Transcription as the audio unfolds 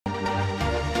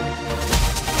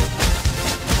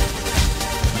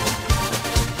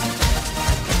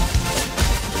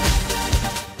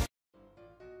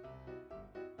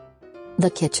The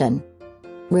kitchen.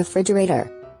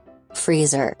 Refrigerator.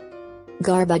 Freezer.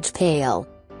 Garbage pail.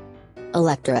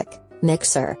 Electric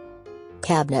mixer.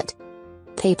 Cabinet.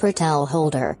 Paper towel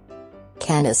holder.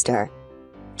 Canister.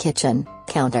 Kitchen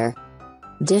counter.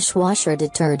 Dishwasher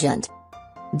detergent.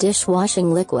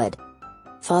 Dishwashing liquid.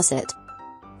 Faucet.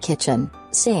 Kitchen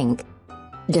sink.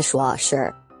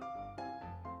 Dishwasher.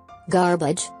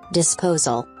 Garbage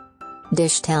disposal.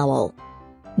 Dish towel.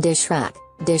 Dish rack,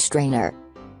 dish drainer.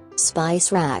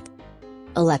 Spice rack.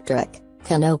 Electric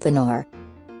can opener.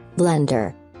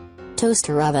 Blender.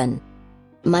 Toaster oven.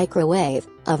 Microwave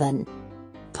oven.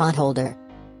 Pot holder.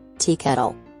 Tea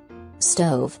kettle.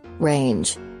 Stove,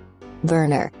 range.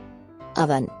 Burner.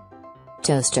 Oven.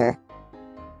 Toaster.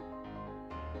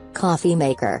 Coffee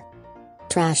maker.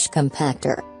 Trash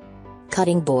compactor.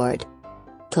 Cutting board.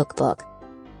 Cookbook.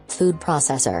 Food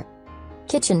processor.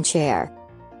 Kitchen chair.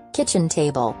 Kitchen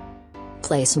table.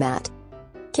 Placemat.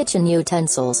 Kitchen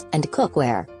utensils and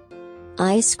cookware.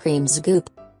 Ice cream scoop.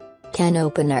 Can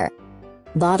opener.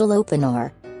 Bottle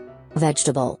opener.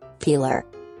 Vegetable peeler.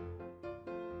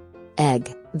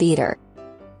 Egg beater.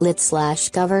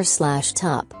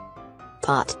 Lid/cover/top.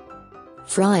 Pot.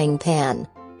 Frying pan.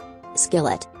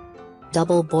 Skillet.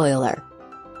 Double boiler.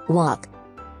 Wok.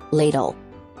 Ladle.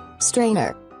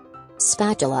 Strainer.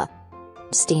 Spatula.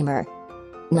 Steamer.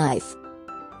 Knife.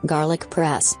 Garlic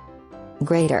press.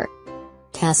 Grater.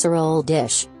 Casserole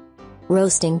dish.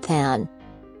 Roasting pan.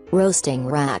 Roasting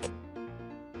rack.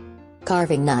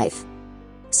 Carving knife.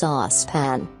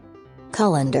 Saucepan.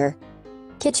 Colander.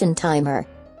 Kitchen timer.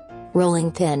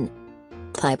 Rolling pin.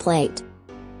 Pie plate.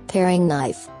 Paring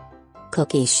knife.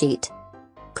 Cookie sheet.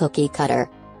 Cookie cutter.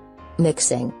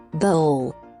 Mixing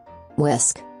bowl.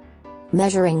 Whisk.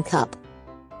 Measuring cup.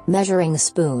 Measuring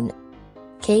spoon.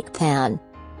 Cake pan.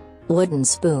 Wooden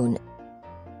spoon.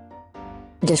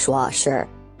 Dishwasher.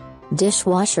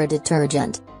 Dishwasher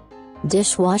detergent.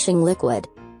 Dishwashing liquid.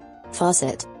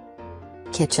 Faucet.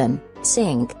 Kitchen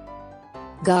sink.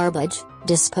 Garbage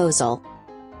disposal.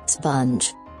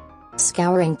 Sponge.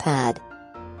 Scouring pad.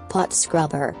 Pot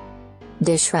scrubber.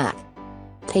 Dish rack.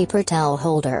 Paper towel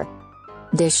holder.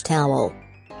 Dish towel.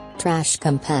 Trash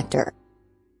compactor.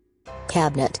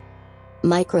 Cabinet.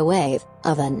 Microwave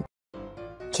oven.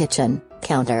 Kitchen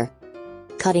counter.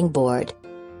 Cutting board.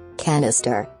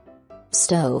 Canister.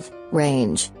 Stove,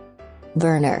 range.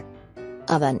 Burner.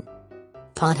 Oven.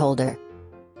 Pot holder.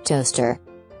 Toaster.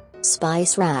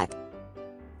 Spice rack.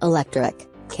 Electric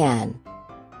can.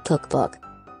 Cookbook.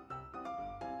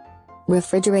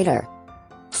 Refrigerator.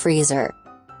 Freezer.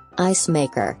 Ice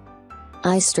maker.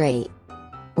 Ice tray.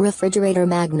 Refrigerator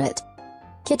magnet.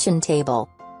 Kitchen table.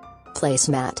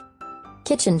 Placemat.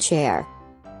 Kitchen chair.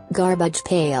 Garbage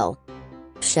pail.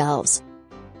 Shelves.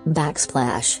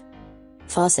 Backsplash.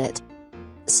 Faucet.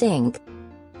 Sink.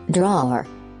 Drawer.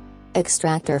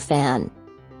 Extractor fan.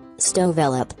 Stove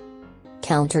lip.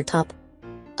 Countertop.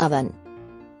 Oven.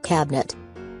 Cabinet.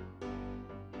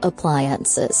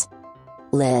 Appliances.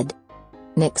 Lid.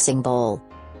 Mixing bowl.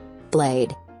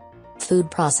 Blade. Food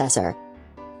processor.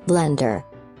 Blender.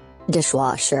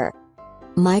 Dishwasher.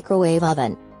 Microwave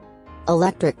oven.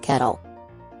 Electric kettle.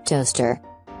 Toaster.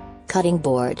 Cutting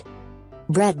board.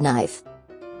 Bread knife.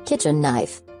 Kitchen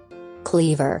knife.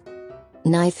 Cleaver.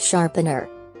 Knife sharpener.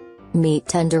 Meat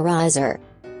tenderizer.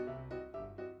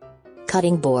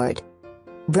 Cutting board.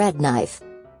 Bread knife.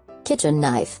 Kitchen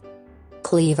knife.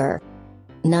 Cleaver.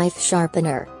 Knife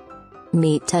sharpener.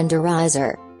 Meat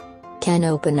tenderizer. Can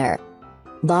opener.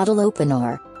 Bottle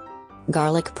opener.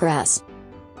 Garlic press.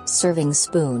 Serving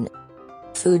spoon.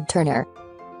 Food turner.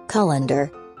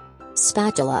 Colander.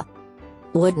 Spatula.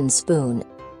 Wooden spoon.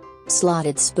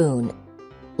 Slotted spoon.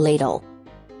 Ladle.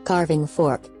 Carving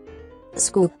fork.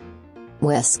 Scoop.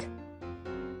 Whisk.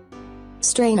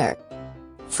 Strainer.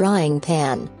 Frying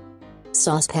pan.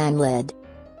 Saucepan lid.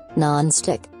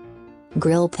 Non-stick.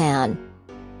 Grill pan.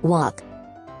 Wok.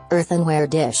 Earthenware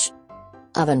dish.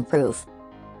 Oven-proof.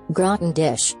 Gratin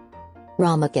dish.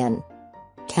 Ramekin.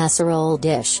 Casserole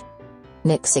dish.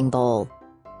 Mixing bowl.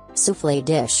 Soufflé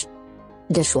dish.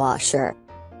 Dishwasher.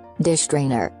 Dish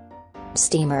drainer.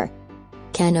 Steamer.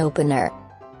 Can opener.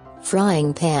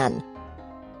 Frying pan.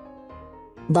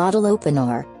 Bottle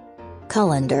opener.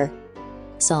 Colander.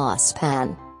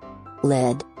 Saucepan.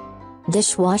 Lid.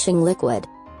 Dishwashing liquid.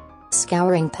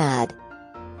 Scouring pad.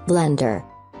 Blender.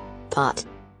 Pot.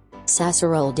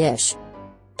 Casserole dish.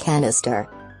 Canister.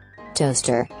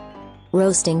 Toaster.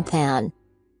 Roasting pan.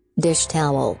 Dish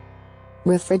towel.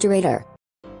 Refrigerator.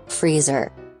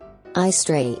 Freezer. Ice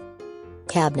tray.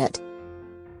 Cabinet.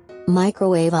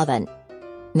 Microwave oven.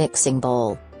 Mixing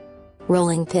bowl.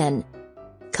 Rolling pin.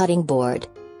 Cutting board.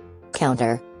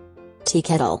 counter, tea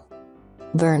kettle,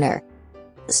 burner,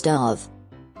 stove,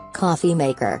 coffee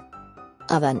maker,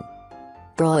 oven,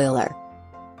 broiler,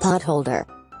 pot holder,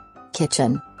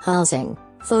 kitchen, housing,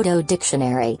 photo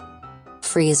dictionary,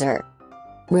 freezer,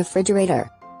 refrigerator,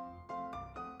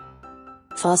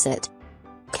 faucet,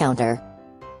 counter,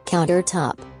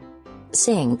 countertop,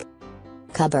 sink,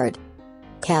 cupboard,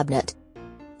 cabinet,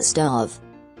 stove,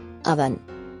 oven,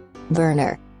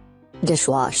 burner,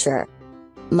 dishwasher,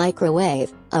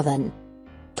 microwave, oven,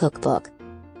 cookbook,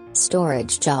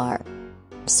 storage jar,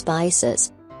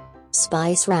 spices,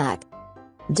 spice rack,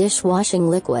 dishwashing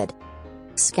liquid,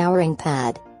 scouring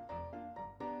pad,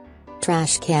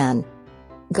 trash can,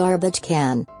 garbage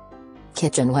can,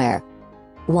 kitchenware,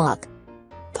 wok,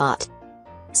 pot,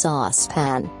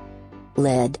 saucepan,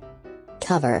 lid,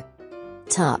 cover,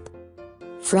 top,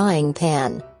 frying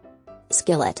pan,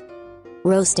 skillet,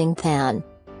 roasting pan,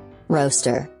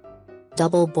 roaster,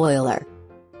 double boiler,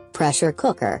 pressure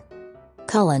cooker,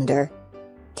 colander,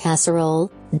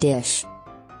 casserole, dish,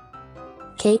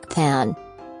 cake pan,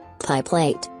 pie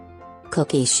plate,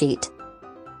 cookie sheet,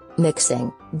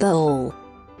 mixing bowl,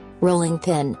 rolling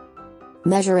pin,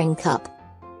 measuring cup,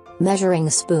 measuring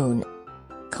spoon,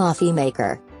 coffee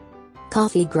maker,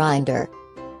 coffee grinder,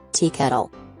 tea kettle,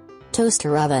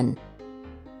 toaster oven,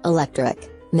 electric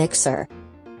mixer,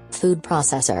 food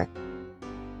processor,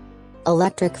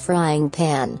 electric frying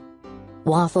pan,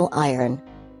 waffle iron,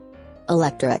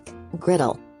 electric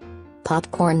griddle,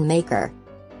 popcorn maker,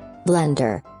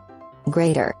 blender,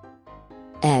 grater,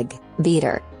 egg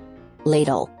beater,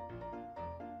 ladle,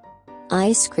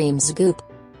 ice cream scoop,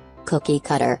 cookie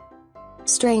cutter,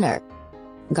 strainer,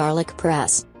 garlic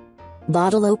press,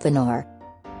 bottle opener,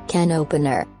 can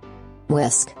opener,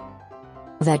 whisk,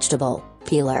 vegetable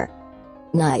peeler,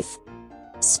 knife,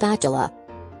 spatula,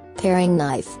 paring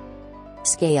knife,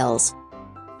 scales,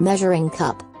 measuring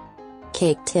cup,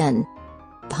 cake tin,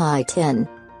 pie tin,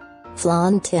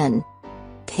 flan tin,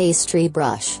 pastry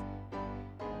brush,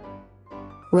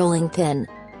 rolling pin,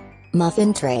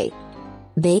 muffin tray,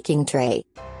 baking tray,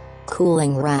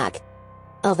 cooling rack,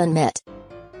 oven mitt,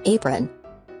 apron,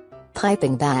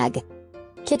 piping bag,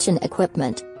 kitchen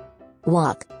equipment,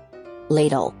 wok,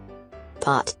 ladle,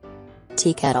 pot,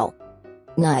 tea kettle,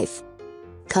 knife,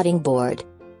 cutting board,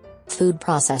 food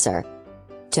processor,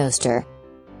 toaster,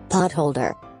 pot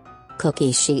holder,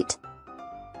 cookie sheet,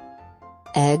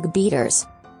 egg beaters,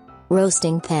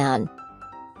 roasting pan,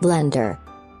 blender,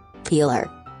 peeler,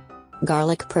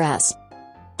 garlic press,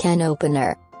 can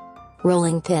opener,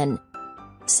 rolling pin,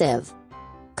 sieve,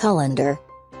 colander,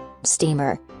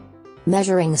 steamer,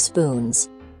 measuring spoons,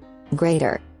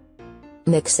 grater,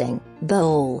 mixing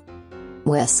bowl,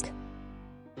 whisk,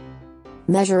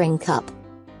 measuring cup,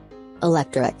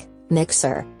 electric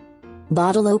mixer,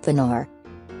 bottle opener,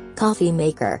 coffee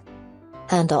maker,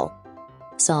 handle,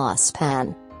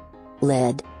 saucepan,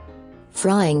 lid,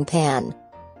 frying pan,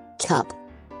 cup,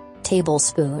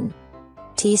 tablespoon,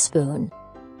 teaspoon,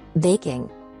 baking,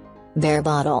 bear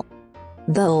bottle,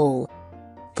 bowl,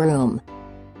 broom,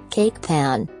 cake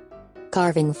pan,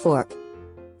 carving fork,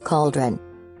 cauldron,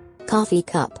 coffee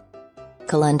cup,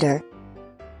 colander,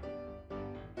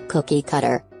 cookie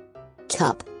cutter,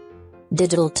 cup,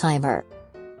 digital timer,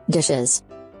 dishes,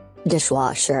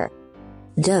 dishwasher,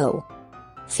 dough,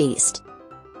 feast,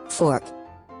 fork,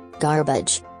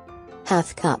 garbage,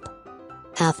 half cup,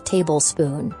 half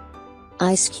tablespoon,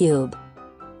 ice cube,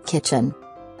 kitchen,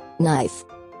 knife,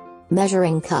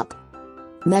 measuring cup,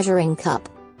 measuring cup,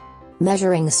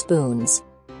 measuring spoons,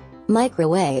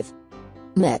 microwave,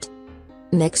 mitt,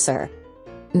 mixer,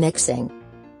 mixing,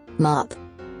 mop,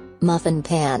 muffin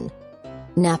pan,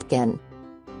 napkin,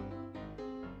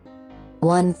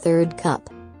 1/3 cup,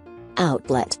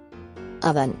 outlet,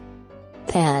 oven,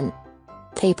 pan,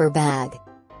 paper bag,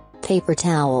 paper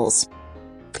towels,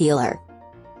 peeler,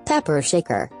 pepper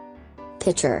shaker,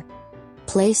 pitcher,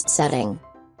 place setting,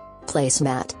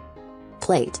 placemat,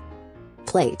 plate,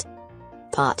 plate,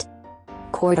 pot,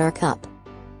 quarter cup,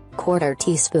 quarter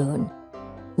teaspoon,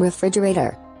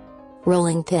 refrigerator,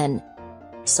 rolling pin,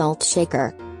 salt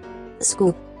shaker,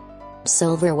 scoop,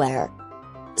 silverware,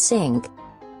 sink,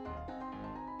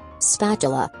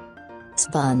 spatula,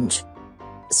 sponge,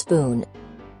 spoon,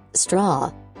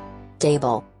 straw,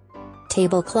 table,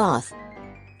 tablecloth,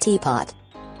 teapot,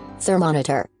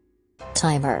 thermometer,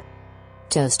 timer,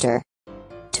 toaster,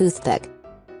 toothpick,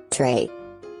 tray,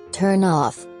 turn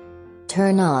off,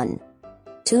 turn on,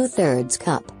 2/3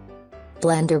 cup,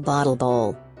 blender bottle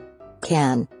bowl,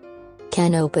 can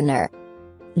opener,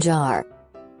 jar,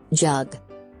 jug,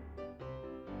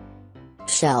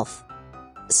 shelf,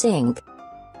 sink,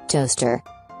 toaster,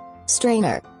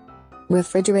 strainer,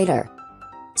 refrigerator,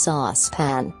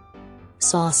 saucepan,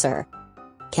 saucer,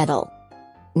 kettle,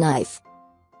 knife,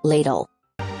 ladle.